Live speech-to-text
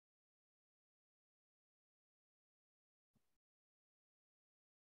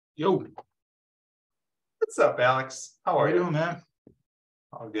Yo, What's up, Alex? How how are you you? doing, man?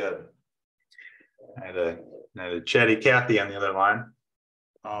 All good. I had a chatty Kathy on the other line.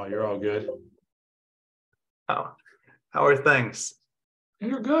 Oh, you're all good. How how are things?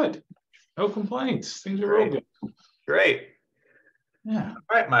 You're good. No complaints. Things are real Great. good. Great. Yeah, All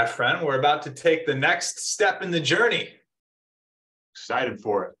right, my friend, we're about to take the next step in the journey. excited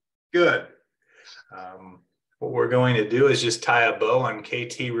for it. Good. What we're going to do is just tie a bow on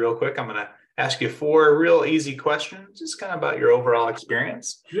KT real quick. I'm going to ask you four real easy questions, just kind of about your overall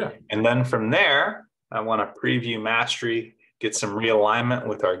experience. Yeah. And then from there, I want to preview mastery, get some realignment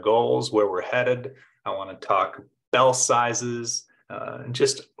with our goals, where we're headed. I want to talk bell sizes, and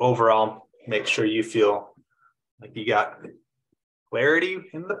just overall make sure you feel like you got clarity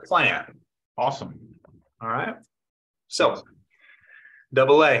in the plan. Awesome. All right. So,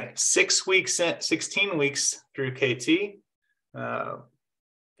 double A, 6 weeks, 16 weeks through KT. Give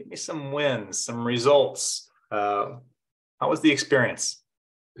me some wins, some results. How was the experience?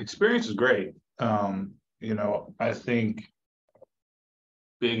 Experience is great. I think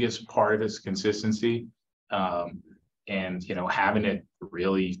biggest part of it is consistency. And having it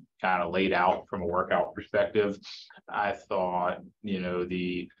really kind of laid out from a workout perspective. I thought,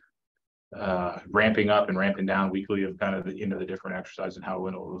 the ramping up and ramping down weekly of kind of the different exercises and how it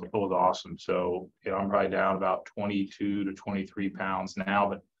went was awesome. So, I'm probably down about 22 to 23 pounds now,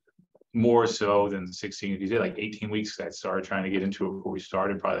 but more so than 16. You did like 18 weeks. I started trying to get into it before we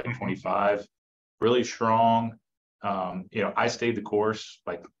started, probably like 25, really strong. I stayed the course.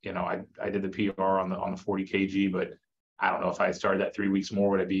 Like, I did the PR on the 40 kg, but I don't know if I had started that 3 weeks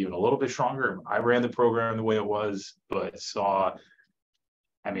more, would I be even a little bit stronger? I ran the program the way it was, but I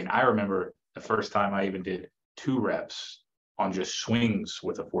remember the first time I even did 2 reps on just swings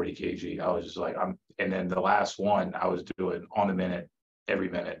with a 40 kg. I was just like, and then the last one I was doing on the minute, every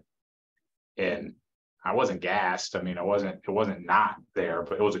minute. And I wasn't gassed. it wasn't not there,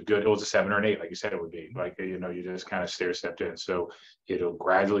 but it was a 7 or an 8, like you said it would be. Like, you just kind of stair-stepped in. So it'll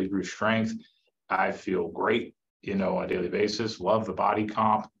gradually grew strength. I feel great, on a daily basis. Love the body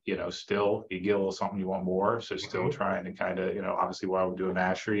comp, still you get a little something you want more. So still trying to kind of, obviously while we're doing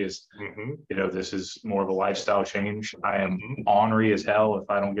mastery is, this is more of a lifestyle change. I am ornery as hell if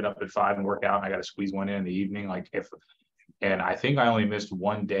I don't get up at 5 and work out and I got to squeeze one in the evening. And I think I only missed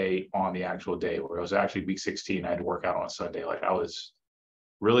one day on the actual day where it was actually week 16. I had to work out on a Sunday. Like, I was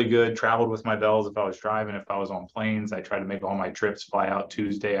really good, traveled with my bells. If I was driving, if I was on planes, I tried to make all my trips, fly out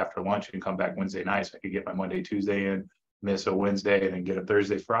Tuesday after lunch and come back Wednesday night. So I could get my Monday, Tuesday in, miss a Wednesday, and then get a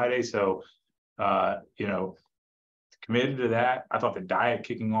Thursday, Friday. So, committed to that. I thought the diet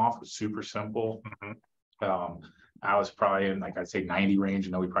kicking off was super simple. I was probably in, like, I'd say 90 range.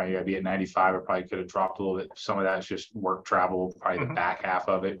 We probably got to be at 95. I probably could have dropped a little bit. Some of that's just work travel, probably the back half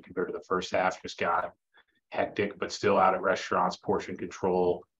of it compared to the first half just got hectic, but still out at restaurants, portion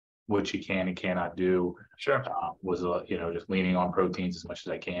control, what you can and cannot do. Sure. Was just leaning on proteins as much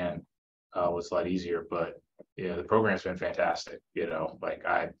as I can was a lot easier. But the program's been fantastic. Like,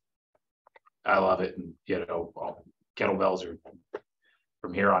 I love it. And kettlebells are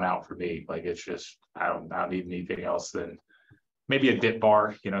from here on out for me. Like, it's just I don't need anything else than maybe a dip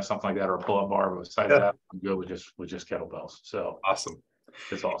bar, something like that, or a pull-up bar. But besides that, I'm good with just kettlebells. So awesome.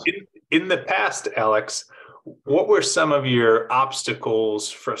 It's awesome. In the past, Alex, what were some of your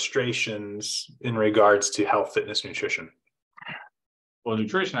obstacles, frustrations in regards to health, fitness, nutrition? Well,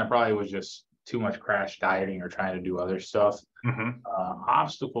 nutrition, I probably was just too much crash dieting or trying to do other stuff.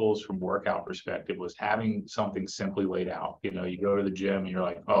 Obstacles from workout perspective was having something simply laid out. You go to the gym and you're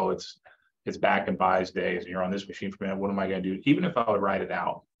like, oh, it's back and buys days and you're on this machine for a minute. What am I going to do? Even if I would write it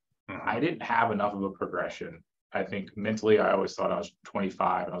out, I didn't have enough of a progression. I think mentally, I always thought I was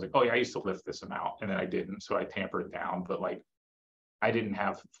 25 and I was like, oh yeah, I used to lift this amount. And then I didn't. So I tampered it down, but like, I didn't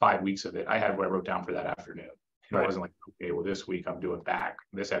have 5 weeks of it. I had what I wrote down for that afternoon. It wasn't like, okay, well, this week I'm doing back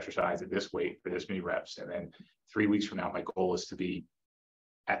this exercise at this weight for this many reps. And then 3 weeks from now, my goal is to be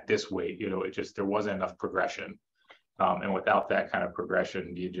at this weight. There wasn't enough progression. And without that kind of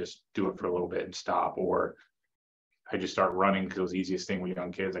progression, you just do it for a little bit and stop. Or I just start running because it was the easiest thing with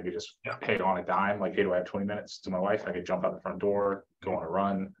young kids. I could just pay on a dime. Like, hey, do I have 20 minutes to my wife? I could jump out the front door, go on a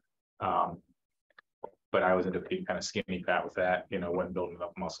run. But I was into being kind of skinny fat with that, wasn't building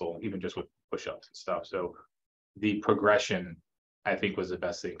enough muscle, even just with push-ups and stuff. So the progression, I think, was the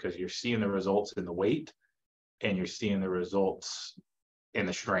best thing because you're seeing the results in the weight and you're seeing the results in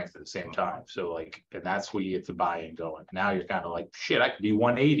the strength at the same time. So like, and that's where you get the buy-in going. Now you're kind of like, shit, I could be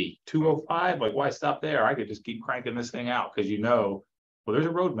 180, 205. Like, why stop there? I could just keep cranking this thing out because well, there's a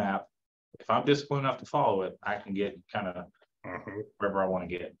roadmap. If I'm disciplined enough to follow it, I can get kind of wherever I want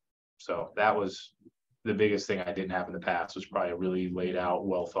to get. So that was the biggest thing I didn't have in the past, was probably a really laid out,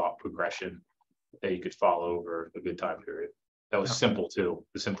 well thought progression that you could follow over a good time period. That was simple too.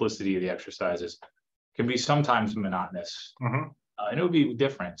 The simplicity of the exercises can be sometimes monotonous. And it would be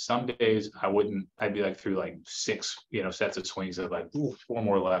different. Some days I'd be like through like 6, sets of swings of like, ooh, 4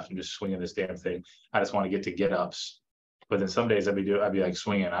 more left and just swinging this damn thing. I just want to get ups. But then some days I'd be like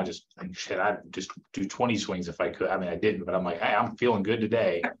swinging. I just like, shit, I'd just do 20 swings if I could. I mean, I didn't, but I'm like, hey, I'm feeling good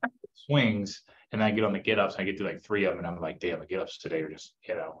today. Swings. And I get on the get ups, and I get to like 3 of them, and I'm like, damn, the get ups today are just,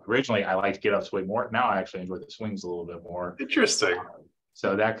 originally I liked get ups way more. Now I actually enjoy the swings a little bit more. Interesting.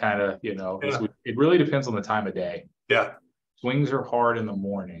 So that kind of, it really depends on the time of day. Yeah. Swings are hard in the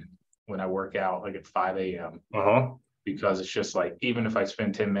morning when I work out, like at 5 a.m. Because it's just like, even if I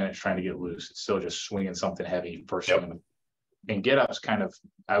spend 10 minutes trying to get loose, it's still just swinging something heavy first swing. And get ups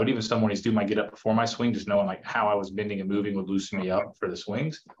I would even some mornings do my get up before my swing, just knowing like how I was bending and moving would loosen me up for the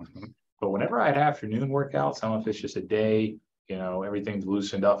swings. But whenever I had afternoon workouts, I don't know if it's just a day, everything's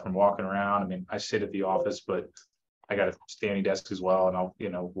loosened up from walking around. I mean, I sit at the office, but I got a standing desk as well, and I'll,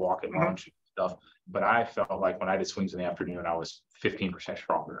 walk at lunch and stuff. But I felt like when I did swings in the afternoon, I was 15%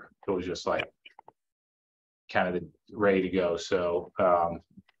 stronger. It was just like kind of ready to go. So,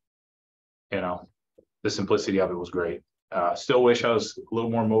 the simplicity of it was great. Still wish I was a little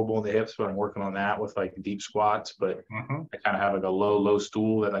more mobile in the hips, but I'm working on that with like deep squats. But I kind of have like a low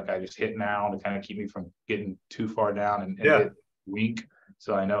stool that like I just hit now to kind of keep me from getting too far down and get weak.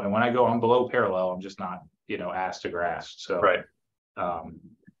 So I know, and when I go, I'm below parallel. I'm just not, ass to grass. So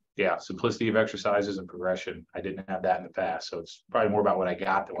simplicity of exercises and progression. I didn't have that in the past, so it's probably more about what I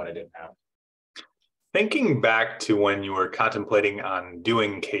got than what I didn't have. Thinking back to when you were contemplating on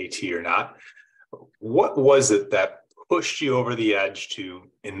doing KT or not, what was it that pushed you over the edge to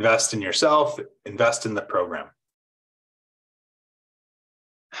invest in yourself, invest in the program?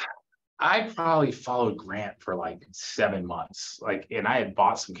 I probably followed Grant for like 7 months, and I had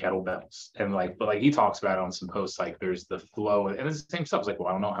bought some kettlebells, and but he talks about it on some posts, like there's the flow, and it's the same stuff. It's like, well,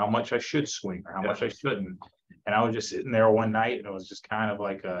 I don't know how much I should swing or how much I shouldn't. And I was just sitting there one night, and it was just kind of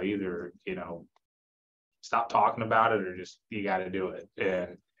like either, stop talking about it or just, you got to do it.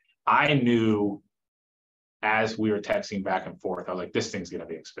 And I knew, as we were texting back and forth, I was like, this thing's going to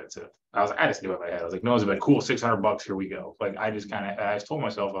be expensive. I just knew it in my head. I was like, no, it's like, cool, $600, here we go. Like, I told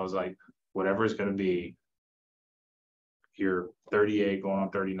myself, I was like, whatever it's going to be, you're 38 going on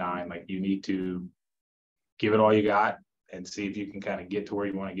 39, like you need to give it all you got and see if you can kind of get to where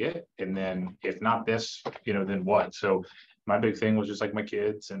you want to get. And then if not this, then what? So my big thing was just like my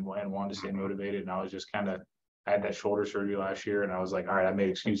kids and wanted to stay motivated. And I was just I had that shoulder surgery last year, and I was like, all right, I made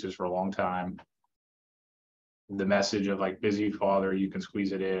excuses for a long time. The message of like busy father, you can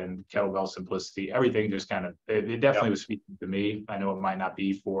squeeze it in, kettlebell simplicity, everything just it definitely was speaking to me. I know it might not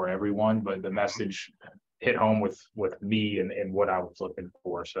be for everyone, but the message hit home with me and what I was looking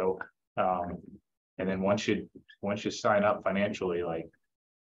for. So, and then once you sign up financially, like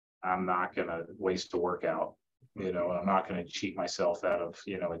I'm not going to waste a workout, I'm not going to cheat myself out of,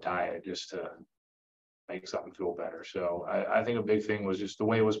 a diet just to make something feel better. So I think a big thing was just the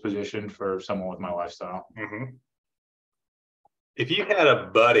way it was positioned for someone with my lifestyle. If you had a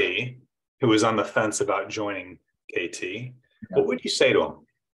buddy who was on the fence about joining KT, what would you say to him?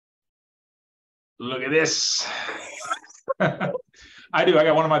 Look at this. I do. I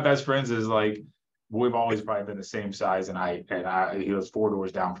got one of my best friends is like, we've always probably been the same size, and he was 4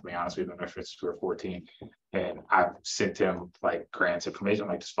 doors down from me. Honestly, we've been best friends since we were 14, and I've sent him like Grant's information. I'm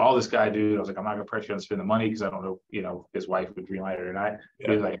like, just follow this guy, dude. I was like, I'm not gonna pressure you to spend the money because I don't know, his wife would green light it or not.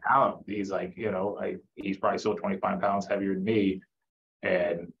 He's like, how? He's like, he's probably still 25 pounds heavier than me,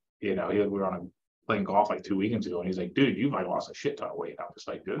 and we were playing golf like 2 weekends ago, and he's like, dude, you've like lost a shit ton of weight. I'm just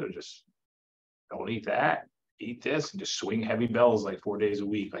like, dude, just don't eat that. Eat this and just swing heavy bells like 4 days a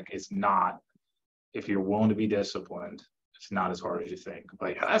week. Like, it's not. If you're willing to be disciplined, it's not as hard as you think.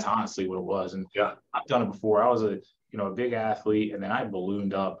 Like, that's honestly what it was. And I've done it before. I was a big athlete, and then I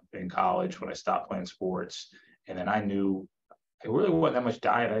ballooned up in college when I stopped playing sports. And then I knew it really wasn't that much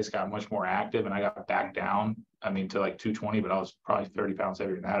diet. I just got much more active, and I got back down, to like 220, but I was probably 30 pounds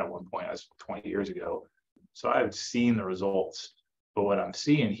heavier than that at one point. That was 20 years ago. So I've seen the results. But what I'm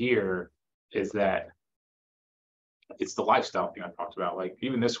seeing here is that it's the lifestyle thing I talked about. Like,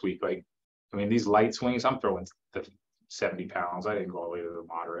 even this week, these light swings, I'm throwing the 70 pounds. I didn't go all the way to the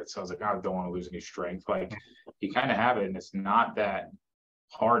moderate. So I was like, I don't want to lose any strength. Like, you kind of have it, and it's not that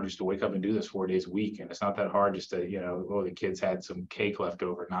hard just to wake up and do this 4 days a week. And it's not that hard just to, the kids had some cake left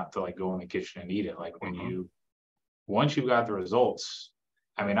over, not to like go in the kitchen and eat it. Like, once you've got the results,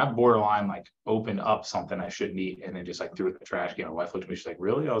 I mean, I borderline like opened up something I shouldn't eat and then just like threw it in the trash can. My wife looked at me, she's like,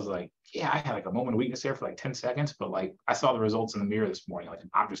 really? I was like, yeah, I had like a moment of weakness there for like 10 seconds, but like I saw the results in the mirror this morning. Like,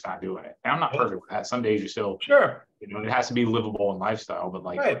 I'm just not doing it. And I'm not perfect with that. Some days you still, Sure. it has to be livable in lifestyle, but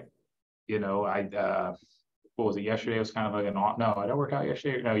like, Right. what was it yesterday? It was kind of like no, I don't work out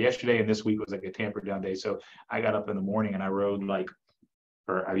yesterday. No, yesterday and this week was like a tampered down day. So I got up in the morning and I rode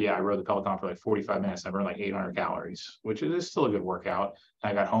I rode the Peloton for like 45 minutes. I burned like 800 calories, which is still a good workout.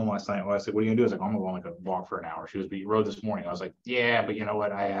 And I got home last night. Well, I said, what are you gonna do? I was like, I'm gonna go on like a walk for an hour. She was, but you rode this morning. I was like, yeah, but you know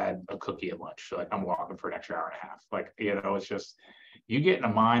what? I had a cookie at lunch. So like I'm walking for an extra hour and a half. Like, it's just, you get in a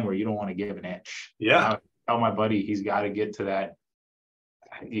mind where you don't want to give an inch. Yeah. And I tell my buddy, he's got to get to that.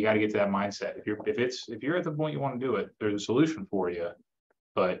 You got to get to that mindset. If you're at the point you want to do it, there's a solution for you,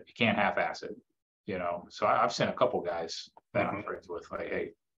 but you can't half-ass it. So I've sent a couple guys that I'm friends with, like,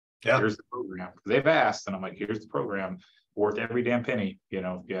 hey, here's the program. They've asked, and I'm like, here's the program, worth every damn penny.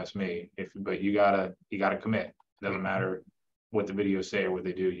 If you ask me. But you gotta commit. It doesn't matter what the videos say or what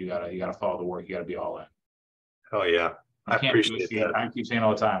they do. You gotta follow the work. You gotta be all in. Oh yeah. I appreciate that. I keep saying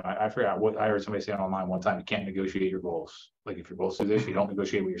all the time. I forgot what I heard somebody say online one time. You can't negotiate your goals. Like if your goals do this, you don't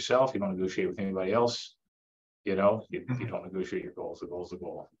negotiate with yourself. You don't negotiate with anybody else. You don't negotiate your goals. The goal's the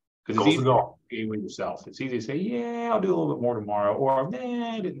goal. Because it's easy to negotiate with yourself. It's easy to say, yeah, I'll do a little bit more tomorrow, or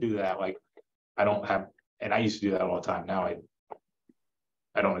nah, I didn't do that. Like I don't have, and I used to do that all the time. Now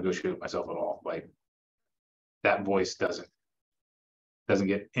I don't negotiate with myself at all. Like that voice doesn't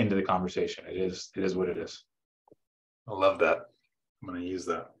get into the conversation. It is what it is. I love that. I'm going to use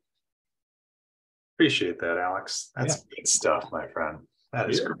that. Appreciate that, Alex. That's good stuff, my friend.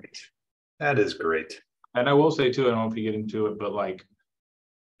 That is great. That is great. And I will say too, I don't know if you get into it, but like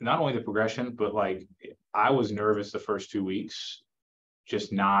not only the progression, but like I was nervous the first 2 weeks,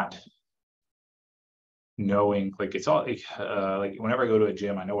 just not knowing, like it's all like whenever I go to a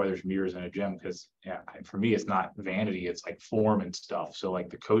gym, I know why there's mirrors in a gym, because for me it's not vanity, it's like form and stuff. So like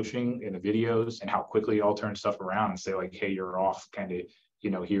the coaching and the videos and how quickly y'all turn stuff around and say like, hey, you're off kind of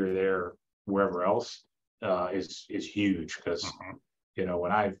here or there, wherever else, is huge. Because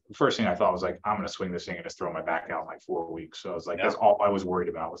when first thing I thought was like, I'm going to swing this thing and just throw my back out in like 4 weeks. So I was like, that's all I was worried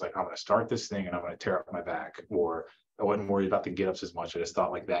about, was like, I'm going to start this thing and I'm going to tear up my back. Or I wasn't worried about the get-ups as much. I just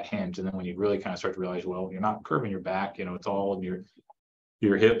thought like that hinge. And then when you really kind of start to realize, well, you're not curving your back, it's all in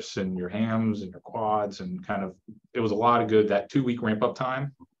your hips and your hams and your quads, and kind of, it was a lot of good. That 2-week ramp up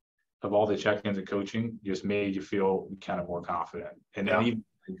time of all the check-ins and coaching just made you feel kind of more confident. And then even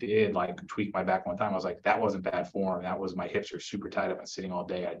I did like tweak my back one time. I was like, that wasn't bad form. That was, my hips are super tight. I've been sitting all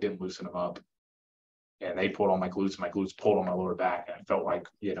day. I didn't loosen them up. And they pulled on my glutes. My glutes pulled on my lower back. And I felt like,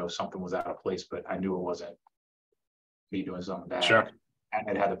 something was out of place, but I knew it wasn't me doing something bad. Sure. And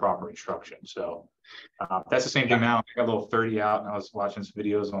it had the proper instruction. So that's the same thing now. I got a little 30 out, and I was watching some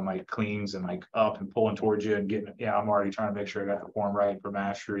videos on my cleans and like up and pulling towards you and getting, I'm already trying to make sure I got the form right for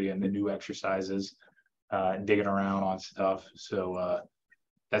mastery and the new exercises, and digging around on stuff. So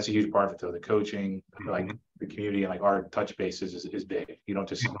that's a huge part of it though. The coaching, like the community, and like our touch bases is big. You don't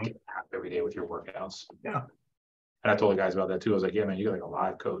just get every day with your workouts. Yeah. And I told the guys about that too. I was like, yeah, man, you got like a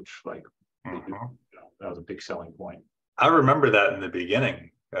live coach. Like that was a big selling point. I remember that in the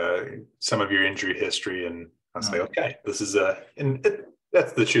beginning, some of your injury history, and I was like, okay, this is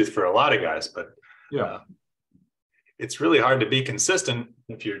that's the truth for a lot of guys, but it's really hard to be consistent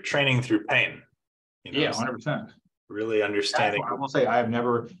if you're training through pain. 100%. Really understanding. I will say I have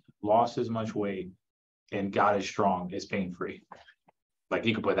never lost as much weight and got as strong as pain-free. Like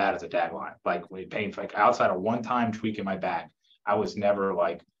you could put that as a tagline. Like pain, like outside of one time tweaking my back, I was never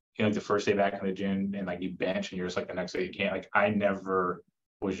like, the first day back in the gym and like you bench and you're just like the next day you can't. Like I never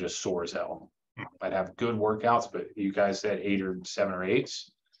was just sore as hell. I'd have good workouts, but you guys said 8 or 7 or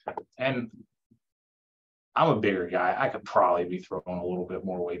 8s, and I'm a bigger guy. I could probably be throwing a little bit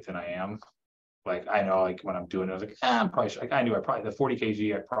more weight than I am. Like I know, like when I'm doing it, I was like, I'm probably like I knew the 40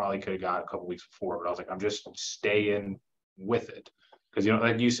 kg I probably could have got a couple weeks before, but I was like, I'm just staying with it. Because,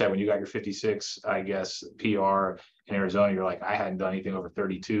 like you said, when you got your 56, I guess, PR in Arizona, you're like, I hadn't done anything over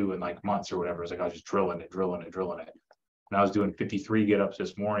 32 in like months or whatever. It's like I was just drilling it. And I was doing 53 get-ups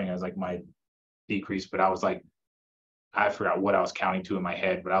this morning as like my decrease, but I was like, I forgot what I was counting to in my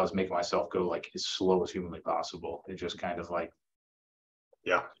head, but I was making myself go like as slow as humanly possible. It just kind of like,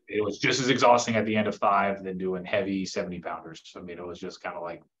 it was just as exhausting at the end of 5 than doing heavy 70-pounders. I mean, it was just kind of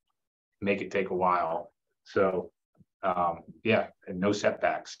like, make it take a while. So, and no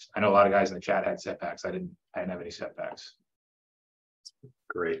setbacks. I know a lot of guys in the chat had setbacks. I didn't have any setbacks.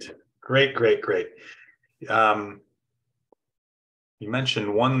 Great. You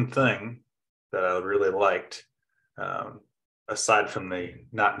mentioned one thing that I really liked aside from the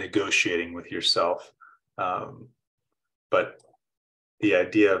not negotiating with yourself, but the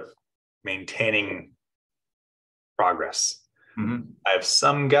idea of maintaining progress. Mm-hmm. I have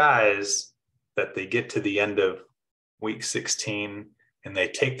some guys that they get to the end of week 16 and they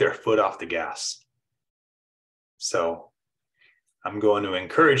take their foot off the gas. So I'm going to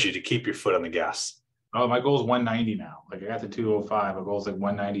encourage you to keep your foot on the gas. Oh, my goal is 190 now. Like I got the 205. My goal is like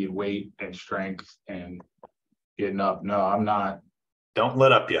 190 in weight and strength and getting up. No, I'm not. Don't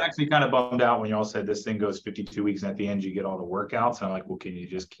let up yet. I'm actually kind of bummed out when y'all said this thing goes 52 weeks and at the end you get all the workouts. And I'm like, well, can you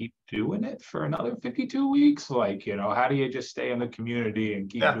just keep doing it for another 52 weeks? Like, how do you just stay in the community and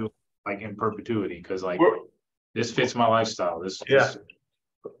keep doing like in perpetuity? Because like this fits my lifestyle.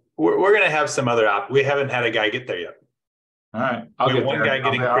 We're going to have some other we haven't had a guy get there yet. All right. I'll get there.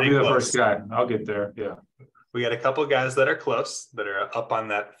 I'll be the first guy. I'll get there. Yeah. We got a couple of guys that are close, that are up on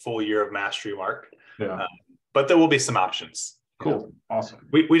that full year of mastery mark. Yeah. But there will be some options. Cool. Awesome.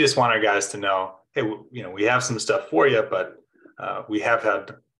 We just want our guys to know, hey, we have some stuff for you, but we have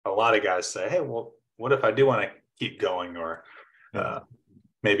had a lot of guys say, hey, well, what if I do want to keep going? Or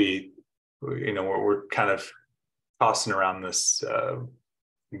maybe, we're kind of tossing around this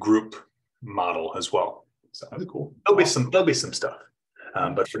group model as well. So that'd be cool. There'll be some stuff.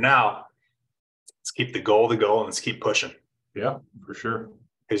 But for now, let's keep the goal and let's keep pushing. Yeah, for sure.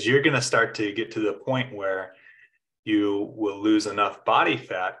 Because you're going to start to get to the point where you will lose enough body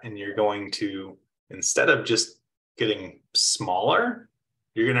fat and you're going to, instead of just getting smaller,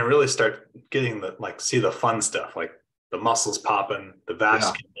 you're going to really start getting see the fun stuff, like the muscles popping, the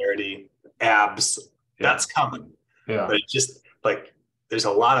vascularity, abs. That's coming. Yeah. But it's just like, there's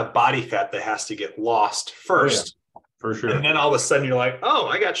a lot of body fat that has to get lost first. For sure. And then all of a sudden you're like, oh,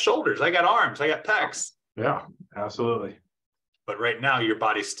 I got shoulders, I got arms, I got pecs. Yeah, absolutely. But right now your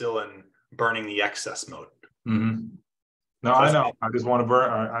body's still in burning the excess mode. Mm-hmm. No, I know. I just want to burn.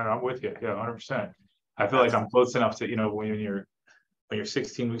 I'm with you. Yeah, 100%. I feel like I'm close enough to, when you're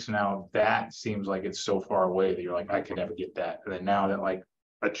 16 weeks from now, that seems like it's so far away that you're like, I could never get that. And then now that like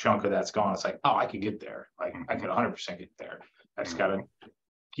a chunk of that's gone, it's like, oh, I could get there. Like I could 100% get there. I just got to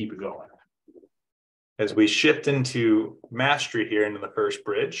keep it going. As we shift into mastery here into the first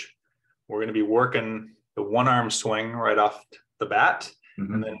bridge, we're going to be working the one arm swing right off the bat.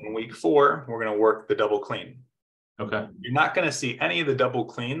 Mm-hmm. And then in week 4, we're going to work the double clean. Okay. You're not going to see any of the double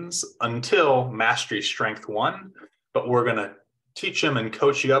cleans until mastery strength 1, but we're going to teach them and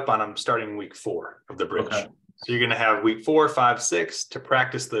coach you up on them starting week 4 of the bridge. Okay. So you're going to have week 4, 5, 6 to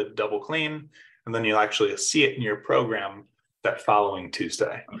practice the double clean. And then you'll actually see it in your program that following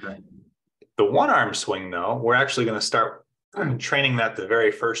Tuesday. Okay. The one arm swing, though, we're actually going to start training that the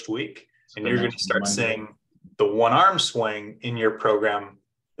very first week. And you're going to start seeing the one arm swing in your program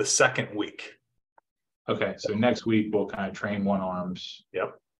the second week. Okay. So next week we'll kind of train one arms.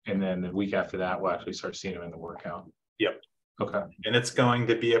 Yep. And then the week after that, we'll actually start seeing them in the workout. Yep. Okay. And it's going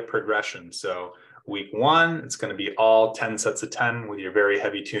to be a progression. So week 1, it's going to be all 10 sets of 10 with your very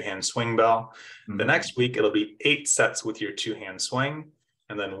heavy 2-hand swing bell. Mm-hmm. The next week, it'll be 8 sets with your 2-hand swing,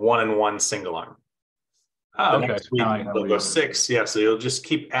 and then 1 and 1 single arm. Okay. Next week, it'll go 6. Yeah. So you'll just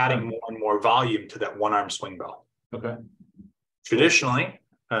keep adding more and more volume to that one arm swing bell. Okay. Traditionally,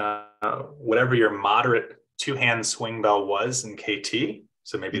 whatever your moderate 2-hand swing bell was in KT,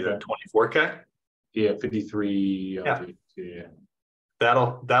 so maybe the 24K. Yeah, 53. Yeah.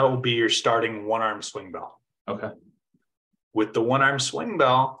 That'll be your starting one arm swing bell. Okay. With the one arm swing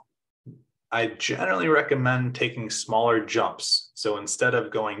bell, I generally recommend taking smaller jumps. So instead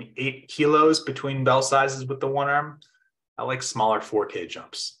of going 8 kilos between bell sizes with the one arm, I like smaller 4K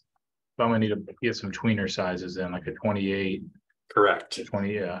jumps. So I'm gonna need to get some tweener sizes in, like a 28. Correct.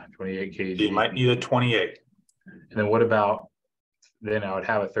 28 kg. You might need a 28. And then what about? Then I would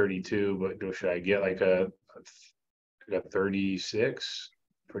have a 32, but should I get like a 36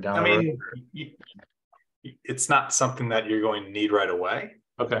 for down? I mean, it's not something that you're going to need right away.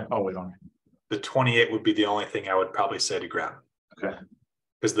 Okay, I'll wait on it. The 28 would be the only thing I would probably say to grab. Okay.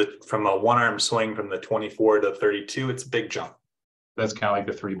 Because from a one arm swing from the 24 to 32, it's a big jump. That's kind of like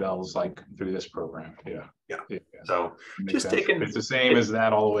the 3 bells, like through this program. Yeah. So just taking, it's the same as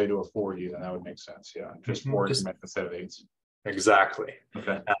that all the way to a 40, then that would make sense. Yeah. Just 4s instead of 8s. Exactly.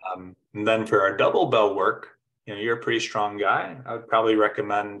 Okay. And then for our double bell work, you're a pretty strong guy. I would probably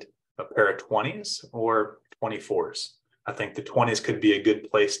recommend a pair of 20s or 24s. I think the 20s could be a good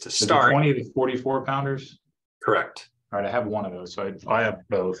place to start. 20 to 44 pounders? Correct. All right, I have one of those. So I have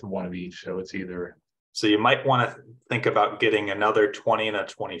both, one of each. So it's either. So you might want to think about getting another 20 and a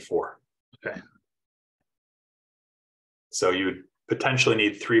 24. Okay. So you would potentially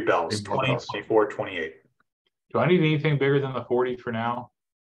need 3 bells, 20, 24, 28. Do I need anything bigger than the 40 for now?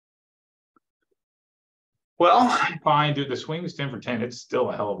 Well, I'm fine, dude. The swing's 10 for 10. It's still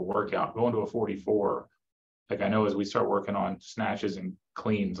a hell of a workout. Going to a 44, like I know as we start working on snatches and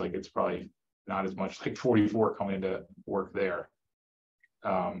cleans, like it's probably not as much like 44 coming into work there.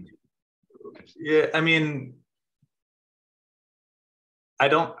 yeah, I mean, I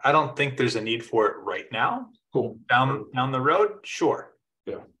don't think there's a need for it right now. Cool. Down the road, sure.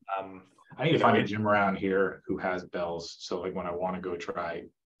 Yeah. I need to find a gym around here who has bells. So like when I want to go try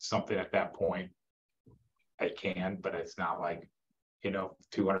something at that point, I can, but it's not like,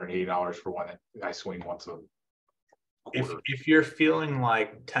 $280 for one that I swing once a quarter. If you're feeling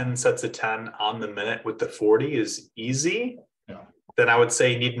like 10 sets of 10 on the minute with the 40 is easy, then I would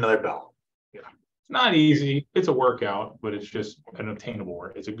say you need another bell. Yeah. It's not easy. It's a workout, but it's just an obtainable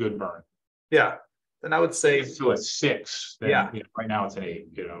work. It's a good burn. Yeah. Then I would say so it's 6. Then, yeah. Right now it's an 8,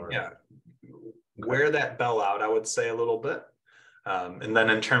 yeah. Wear that bell out, I would say a little bit. And then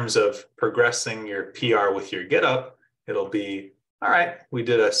in terms of progressing your PR with your get up, it'll be, all right, we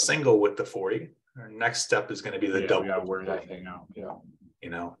did a single with the 40. Our next step is going to be the double. We gotta wear that thing out.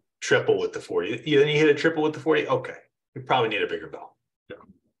 Yeah. Triple with the 40. Then you hit a triple with the 40. Okay. We probably need a bigger bell. Yeah.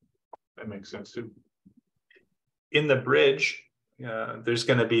 That makes sense too. In the bridge, there's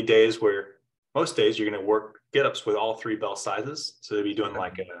going to be days where most days you're going to work get ups with all 3 bell sizes. So you'll be doing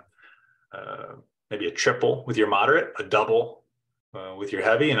like maybe a triple with your moderate, a double with your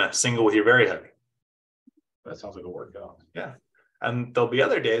heavy, and a single with your very heavy. That sounds like a workout. Yeah. And there'll be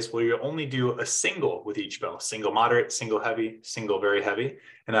other days where you only do a single with each bell, single moderate, single heavy, single very heavy.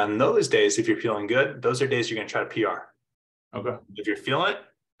 And on those days, if you're feeling good, those are days you're going to try to PR. Okay. If you're feeling it,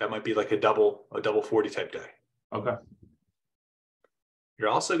 that might be like a double 40 type day. Okay. You're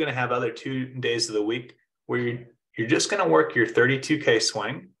also going to have other 2 days of the week where you're just going to work your 32K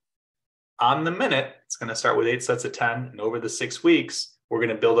swing on the minute. It's going to start with 8 sets of 10. And over the 6 weeks, we're going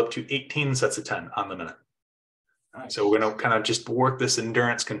to build up to 18 sets of 10 on the minute. Nice. So we're going to kind of just work this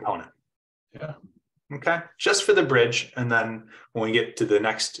endurance component. Yeah. Okay. Just for the bridge. And then when we get to the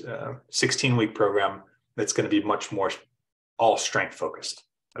next 16-week program, it's going to be much more all strength focused.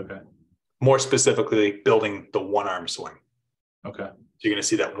 Okay. More specifically, building the one arm swing. Okay. So you're going to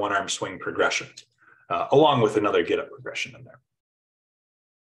see that one arm swing progression along with another get up progression in there.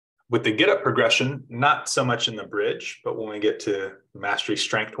 With the get up progression, not so much in the bridge, but when we get to Mastery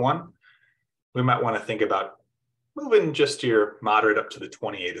Strength 1, we might want to think about moving just your moderate up to the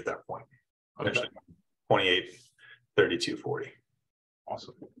 28 at that point. Okay. 28, 32, 40.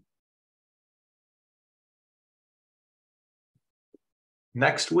 Awesome.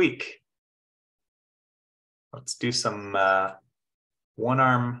 Next week, let's do some one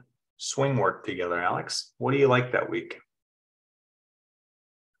arm swing work together, Alex. What do you like that week?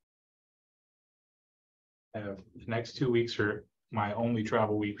 The next 2 weeks are my only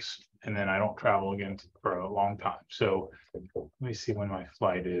travel weeks, and then I don't travel again for a long time. So let me see when my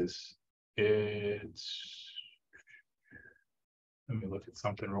flight is. Let me look at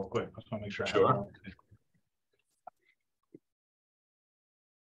something real quick. I just want to make sure. Sure.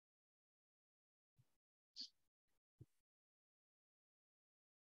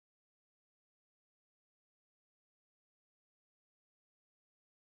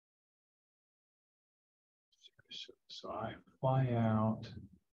 So I fly out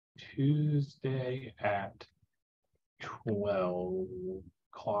Tuesday at 12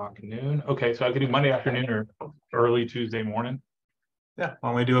 o'clock noon. Okay, so I could do Monday afternoon or early Tuesday morning. Yeah, why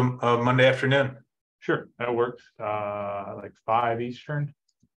don't we do a Monday afternoon? Sure, that works. Like 5 Eastern.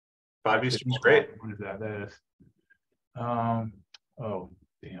 5 Eastern is great. What is that? That is. Oh,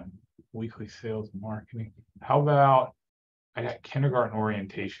 damn. Weekly sales and marketing. How about I got kindergarten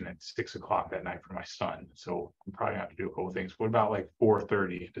orientation at 6 o'clock that night for my son. So I'm probably gonna have to do a couple things. What about like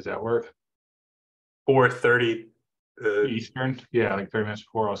 4:30? Does that work? 4:30 Eastern? Yeah, like 30 minutes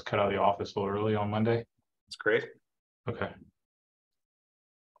before I was cut out of the office a little early on Monday. That's great. Okay.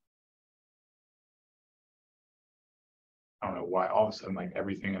 I don't know why all of a sudden like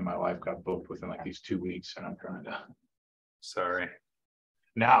everything in my life got booked within like these 2 weeks, and I'm trying to. Sorry.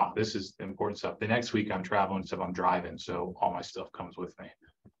 Now this is the important stuff. The next week I'm traveling, so I'm driving, so all my stuff comes with me.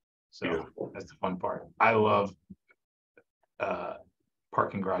 So beautiful. That's the fun part. I love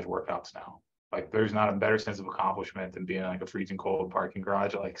parking garage workouts now. Like there's not a better sense of accomplishment than being in like a freezing cold parking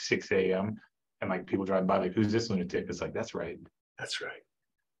garage at like 6 a.m. and like people driving by like, who's this lunatic? It's like, that's right. That's right.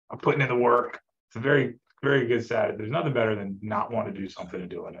 I'm putting in the work. It's a very, very good Saturday. There's nothing better than not wanting to do something and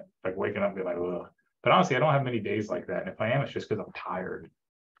doing it. Like waking up and be like, ugh. But honestly, I don't have many days like that. And if I am, it's just because I'm tired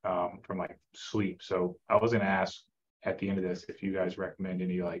from like sleep. So I was going to ask at the end of this if you guys recommend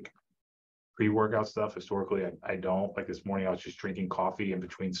any like pre-workout stuff. Historically, I don't. Like this morning, I was just drinking coffee in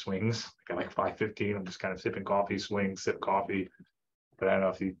between swings. Like at like 5:15, I'm just kind of sipping coffee, swing, sip coffee. But I don't know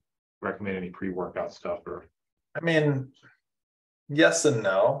if you recommend any pre-workout stuff or. I mean, yes and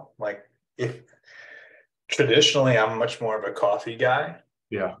no. Like if traditionally I'm much more of a coffee guy.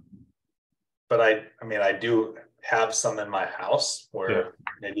 Yeah. But I mean, I do have some in my house where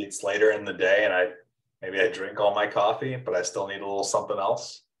maybe it's later in the day and maybe I drink all my coffee, but I still need a little something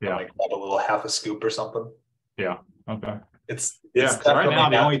else. Yeah. Like a little half a scoop or something. Yeah. Okay. It's so right now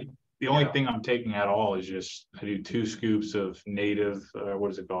the only thing I'm taking at all is just I do 2 scoops of native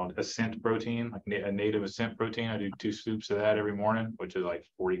what is it called, ascent protein, like a native ascent protein. I do 2 scoops of that every morning, which is like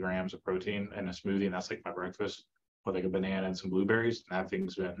 40 grams of protein in a smoothie, and that's like my breakfast with like a banana and some blueberries. And that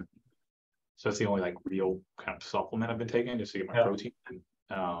thing's been so that's the only like real kind of supplement I've been taking just to get my protein.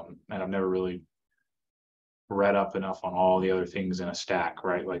 And I've never really read up enough on all the other things in a stack,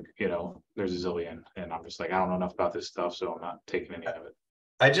 right? Like, there's a zillion, and I'm just like, I don't know enough about this stuff, so I'm not taking any of it.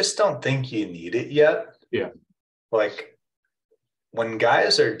 I just don't think you need it yet. Yeah. Like when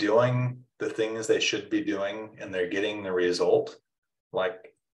guys are doing the things they should be doing and they're getting the result,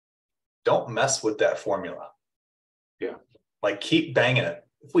 like don't mess with that formula. Yeah. Like keep banging it.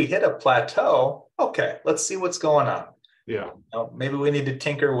 If we hit a plateau, okay, let's see what's going on. Yeah. Maybe we need to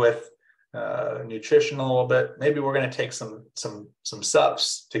tinker with nutrition a little bit. Maybe we're going to take some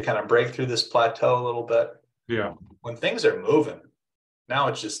subs to kind of break through this plateau a little bit. Yeah. When things are moving, now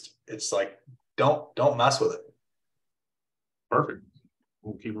it's like don't mess with it. Perfect.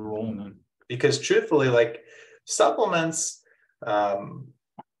 We'll keep it rolling then. Because truthfully, like supplements,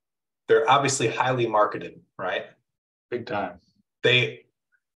 they're obviously highly marketed, right? Big time. They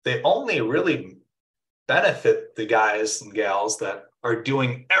only really benefit the guys and gals that are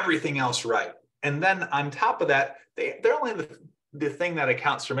doing everything else right. And then on top of that, they're only the thing that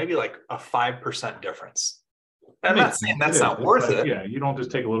accounts for maybe like a 5% difference. I'm not saying that's not worth it. Yeah, you don't just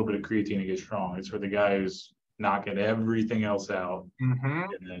take a little bit of creatine to get strong. It's for the guy who's knocking everything else out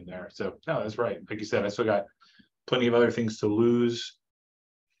getting in there. So no, that's right. Like you said, I still got plenty of other things to lose.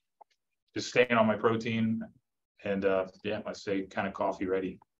 Just staying on my protein, and I stay kind of coffee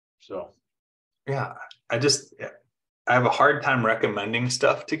ready. So yeah, I have a hard time recommending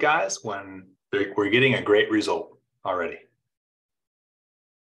stuff to guys when we're getting a great result already.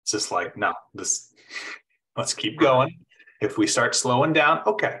 It's just like, no, let's keep going. If we start slowing down,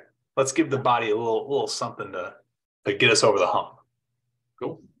 okay, let's give the body a little something to get us over the hump.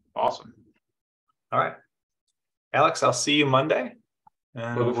 Cool. Awesome. All right. Alex, I'll see you Monday.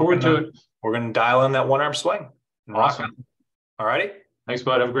 And looking forward to it. We're going to dial in that one arm swing. Awesome. All righty. Thanks,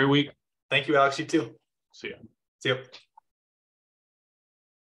 bud. Have a great week. Thank you, Alex. You too. See ya. See you.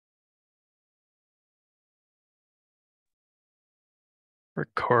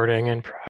 Recording in progress.